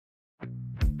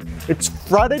It's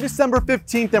Friday, December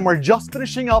 15th, and we're just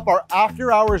finishing up our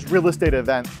after hours real estate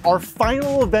event, our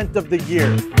final event of the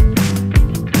year.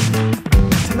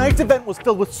 Tonight's event was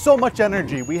filled with so much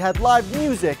energy. We had live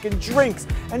music and drinks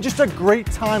and just a great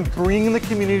time bringing the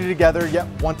community together yet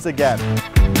once again.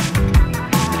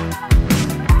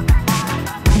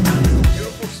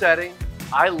 Beautiful setting.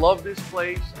 I love this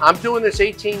place. I'm doing this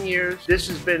 18 years. This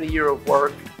has been a year of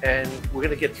work, and we're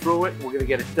gonna get through it. We're gonna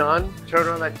get it done. Turn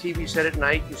on that TV set at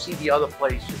night, you see the other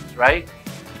places, right?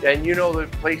 And you know the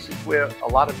places where a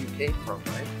lot of you came from,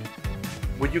 right?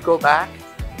 Would you go back?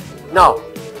 No.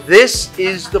 This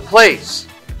is the place,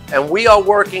 and we are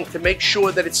working to make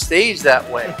sure that it stays that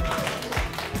way.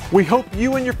 We hope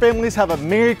you and your families have a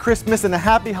Merry Christmas and a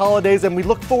Happy Holidays, and we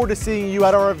look forward to seeing you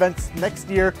at our events next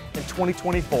year in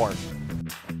 2024.